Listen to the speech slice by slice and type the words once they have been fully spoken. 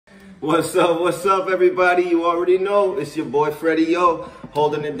What's up, everybody? You already know, it's your boy Freddie Yo,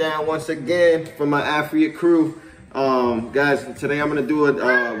 holding it down once again for my Afria crew. Guys, today I'm gonna do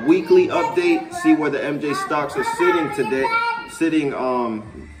a weekly update, see where the MJ stocks are sitting,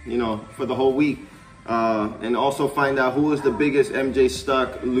 you know, for the whole week. And also find out who is the biggest MJ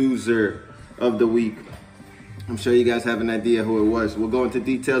stock loser of the week. I'm sure you guys have an idea who it was. We'll go into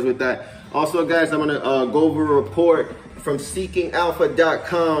details with that. Also, guys, I'm gonna go over a report from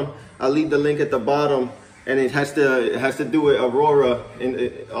SeekingAlpha.com. I'll leave the link at the bottom, and it has to do with Aurora, and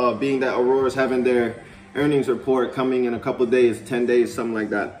being that Aurora's having their earnings report coming in a couple of days, 10 days, something like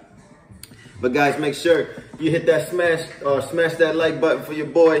that. But guys, make sure you hit that smash that like button for your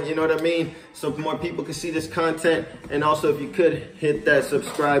boy, you know what I mean? So more people can see this content. And also, if you could hit that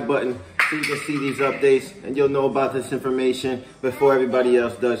subscribe button so you can see these updates and you'll know about this information before everybody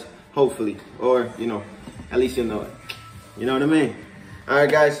else does, hopefully. Or, you know, at least you'll know it. You know what I mean? All right,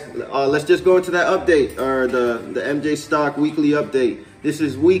 guys, let's just go into that update, or the MJ stock weekly update. This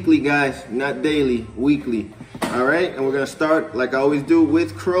is weekly, guys, not daily, weekly. All right, and we're gonna start, like I always do,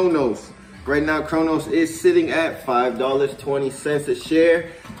 with Cronos. Right now, Cronos is sitting at $5.20 a share,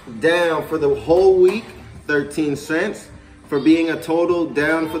 down for the whole week, 13 cents, for being a total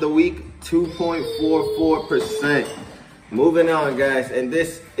down for the week, 2.44%. Moving on, guys, and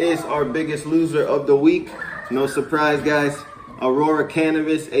this is our biggest loser of the week. No surprise, guys. Aurora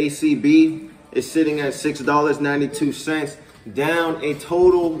Cannabis, ACB, is sitting at $6.92, down a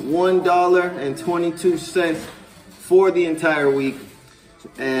total $1.22 for the entire week,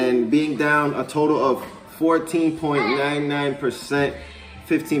 and being down a total of 14.99%,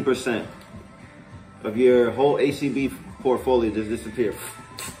 15% of your whole ACB portfolio just disappeared.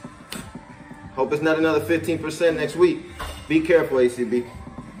 Hope it's not another 15% next week. Be careful, ACB.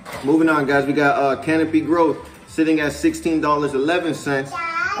 Moving on, guys, we got Canopy Growth sitting at $16.11,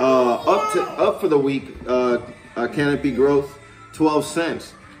 up for the week. Canopy Growth, 12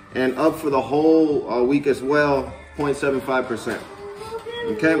 cents, and up for the whole week as well, 0.75%.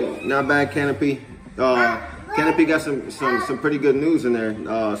 Okay, not bad, Canopy. Canopy got some pretty good news in there,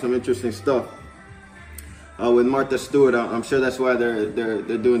 some interesting stuff with Martha Stewart. I'm sure that's why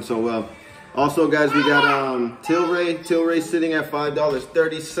they're doing so well. Also, guys, we got Tilray sitting at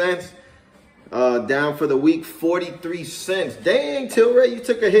 $5.30. Down for the week, 43 cents. Dang, Tilray, you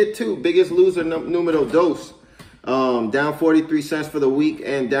took a hit too. Biggest loser, numero dos. Down 43 cents for the week,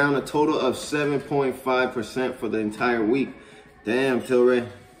 and down a total of 7.5% for the entire week. Damn, Tilray.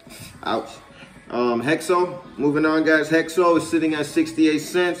 Ouch. Hexo, moving on, guys. Hexo is sitting at 68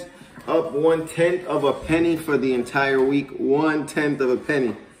 cents, up 1/10 of a penny for the entire week. 1/10 of a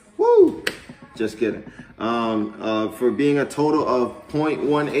penny. Woo! Just kidding. For being a total of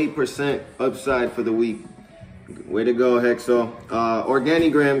 0.18% upside for the week. Way to go, Hexo.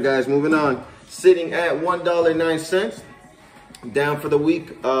 Organigram, guys, moving on. Sitting at $1.09, down for the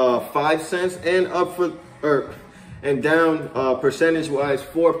week, 5 cents, and up for, and down percentage-wise,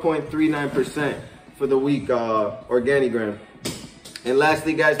 4.39% for the week, Organigram. And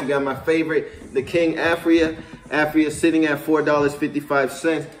lastly, guys, we got my favorite, the King Afria. Afria sitting at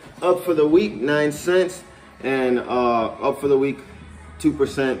 $4.55, up for the week, 9 cents. And up for the week,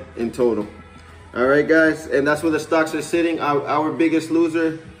 2% in total. All right, guys, and that's where the stocks are sitting. Our biggest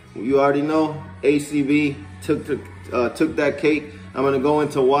loser, you already know, ACB took that cake. I'm gonna go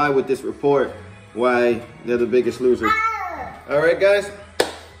into why with this report, why they're the biggest loser. All right, guys,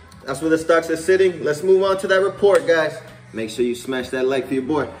 that's where the stocks are sitting. Let's move on to that report, guys. Make sure you smash that like for your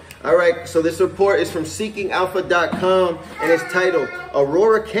boy. All right, so this report is from SeekingAlpha.com, and it's titled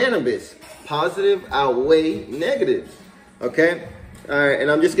Aurora Cannabis, Positive Outweigh Negatives. Okay, all right, and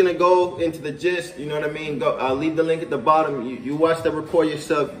I'm just gonna go into the gist. You know what I mean? I'll leave the link at the bottom. You watch the report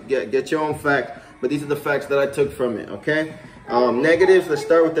yourself. Get your own fact. But these are the facts that I took from it. Okay, negatives. Let's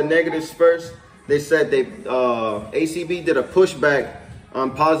start with the negatives first. They said ACB did a pushback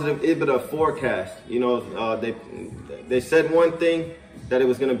on positive EBITDA forecast. You know, they said one thing, that it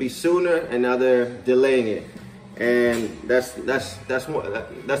was gonna be sooner, and now they're delaying it. And that's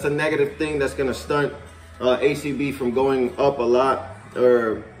a negative thing that's gonna stunt ACB from going up a lot,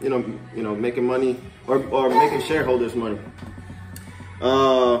 or you know making money, or making shareholders money.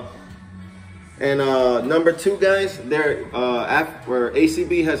 Number two, guys, where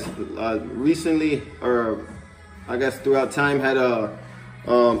ACB has recently, or I guess throughout time, had a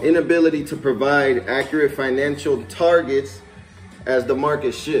inability to provide accurate financial targets as the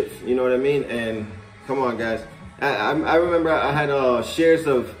market shifts. You know what I mean? And come on, guys. I remember I had shares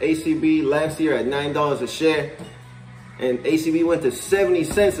of ACB last year at $9 a share, and ACB went to 70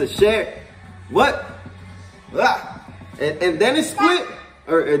 cents a share. What? Ah. And then it split.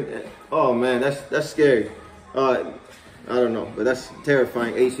 Oh man, that's scary. I don't know, but that's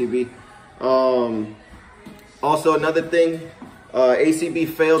terrifying. ACB. Also, another thing, ACB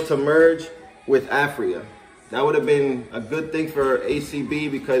failed to merge with Aphria. That would have been a good thing for ACB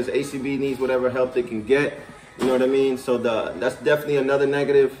because ACB needs whatever help they can get. You know what I mean? So that's definitely another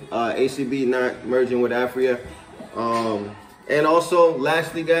negative. ACB not merging with Aphria. And also,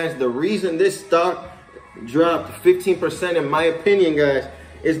 lastly, guys, the reason this stock dropped 15%, in my opinion, guys,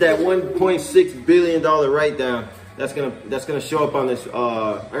 is that $1.6 billion write-down that's gonna show up on this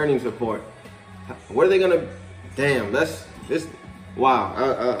earnings report. What are they gonna? Damn, wow.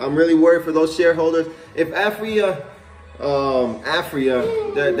 I'm really worried for those shareholders. If Aphria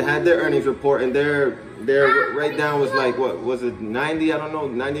that had their earnings report and their write-down was like, what was it, 90? I don't know,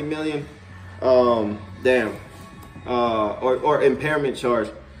 90 million. Damn. Or impairment charge,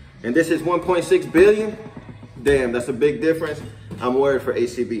 and this is 1.6 billion. Damn, that's a big difference. I'm worried for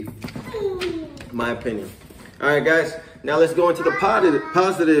ACB, my opinion. All right, guys, now let's go into the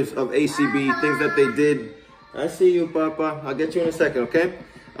positives of ACB, things that they did. I see you, Papa. I'll get you in a second, okay?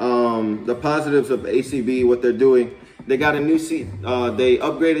 The positives of ACB, what they're doing. They got a new they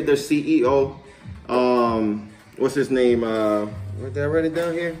upgraded their CEO. What's his name? Did I write it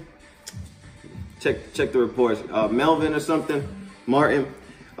down here? Check the reports. Melvin or something, Martin.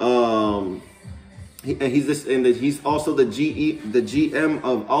 He's also the GM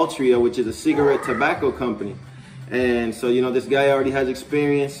of Altria, which is a cigarette tobacco company. And so, you know, this guy already has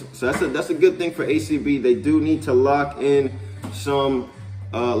experience. So that's a good thing for ACB. They do need to lock in some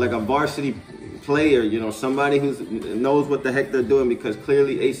like a varsity player, you know, somebody who knows what the heck they're doing, because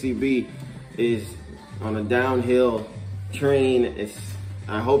clearly ACB is on a downhill train.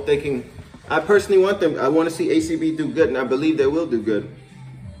 I hope they can. I personally want them. I want to see ACB do good, and I believe they will do good.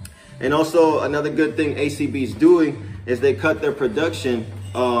 And also, another good thing ACB is doing is they cut their production,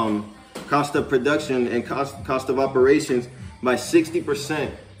 cost of production and cost of operations by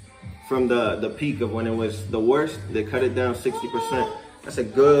 60% from the peak of when it was the worst. They cut it down 60%. That's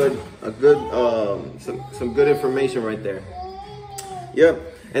some good information right there. Yep.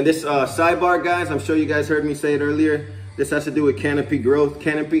 And this sidebar, guys, I'm sure you guys heard me say it earlier. This has to do with Canopy Growth.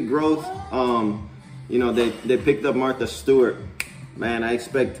 Canopy Growth, you know, they picked up Martha Stewart. Man, I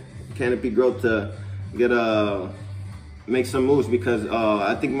expect Canopy Growth to make some moves, because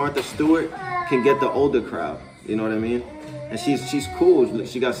I think Martha Stewart can get the older crowd. You know what I mean? And she's cool.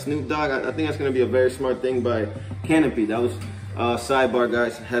 She got Snoop Dogg. I think that's gonna be a very smart thing by Canopy. That was sidebar,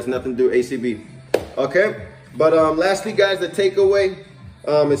 guys. Has nothing to do with ACB. Okay. But lastly, guys, the takeaway.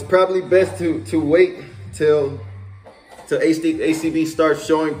 It's probably best to wait till ACB starts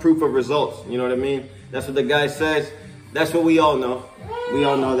showing proof of results. You know what I mean? That's what the guy says. That's what we all know. We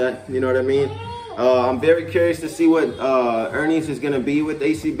all know that. You know what I mean? I'm very curious to see what earnings is going to be with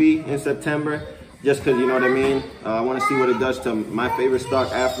ACB in September. Just because, you know what I mean? I want to see what it does to my favorite stock,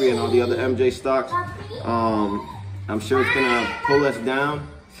 Aphria, and all the other MJ stocks. I'm sure it's going to pull us down.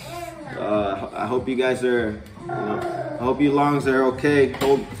 I hope you guys are, you know, I hope you longs are okay.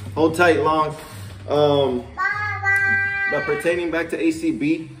 Hold tight, longs. But pertaining back to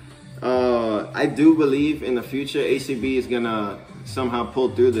ACB, I do believe in the future ACB is gonna somehow pull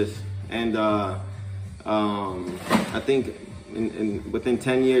through this, and I think within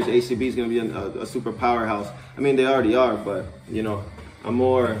 10 years ACB is gonna be a super powerhouse. I mean, they already are, but you know, a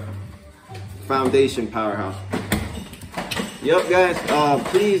more foundation powerhouse. Yep, guys.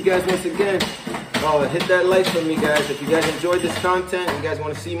 Please, guys, once again, hit that like for me, guys. If you guys enjoyed this content, you guys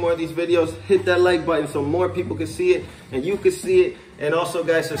want to see more of these videos, hit that like button so more people can see it and you can see it. And also,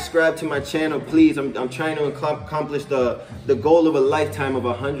 guys, subscribe to my channel, please. I'm trying to accomplish the goal of a lifetime of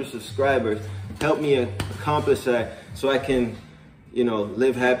 100 subscribers. Help me accomplish that so I can, you know,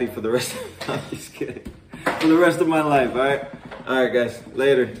 live happy for the rest of my life. Just kidding. For the rest of my life, all right? All right, guys.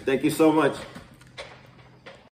 Later. Thank you so much.